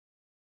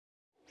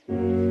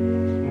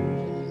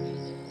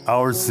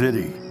Our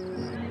city,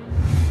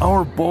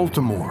 our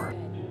Baltimore,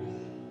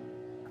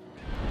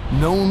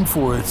 known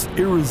for its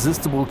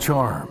irresistible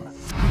charm,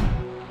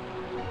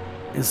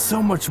 is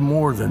so much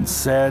more than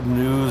sad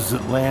news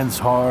that lands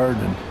hard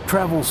and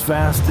travels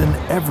fast in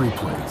every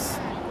place.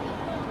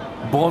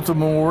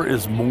 Baltimore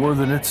is more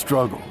than its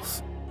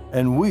struggles,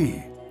 and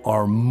we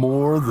are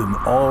more than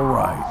all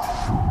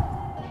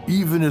right.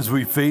 Even as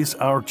we face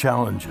our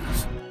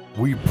challenges,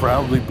 we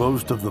proudly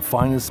boast of the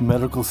finest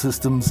medical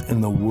systems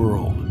in the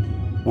world,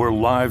 where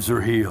lives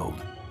are healed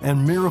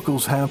and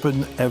miracles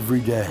happen every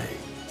day.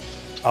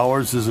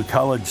 Ours is a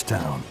college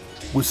town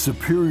with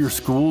superior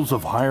schools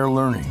of higher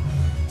learning,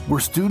 where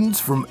students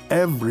from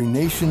every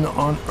nation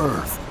on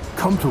earth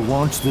come to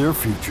launch their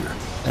future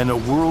and a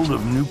world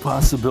of new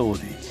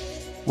possibility,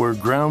 where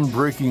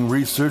groundbreaking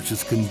research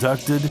is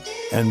conducted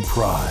and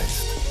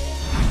prized.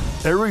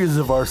 Areas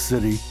of our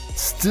city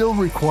still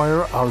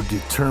require our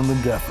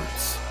determined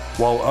efforts,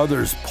 while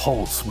others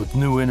pulse with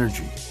new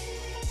energy,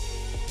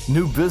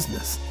 new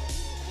business,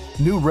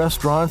 new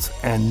restaurants,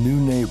 and new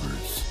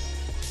neighbors.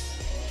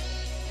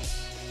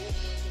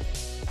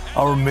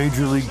 Our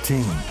major league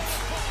teams,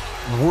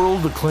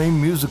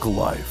 world-acclaimed musical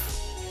life,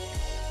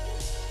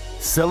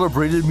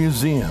 celebrated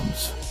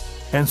museums,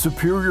 and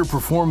superior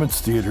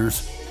performance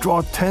theaters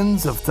draw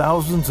tens of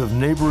thousands of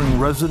neighboring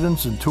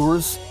residents and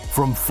tourists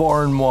from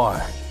far and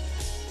wide.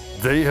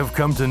 They have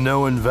come to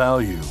know and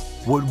value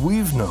what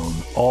we've known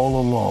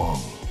all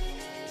along.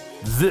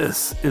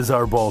 This is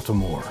our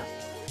Baltimore,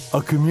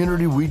 a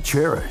community we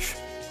cherish,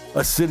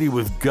 a city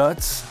with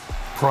guts,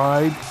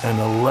 pride, and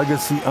a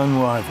legacy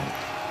unrivaled.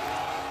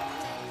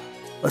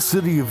 A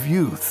city of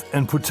youth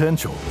and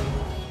potential.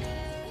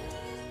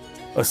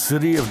 A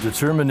city of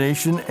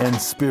determination and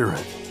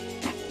spirit.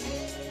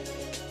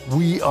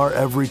 We are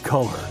every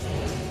color,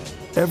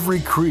 every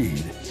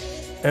creed,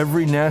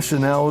 every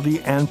nationality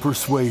and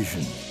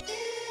persuasion.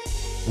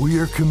 We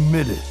are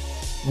committed.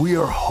 We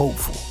are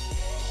hopeful.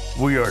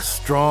 We are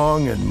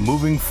strong and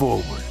moving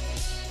forward.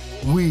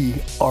 We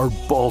are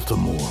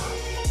Baltimore.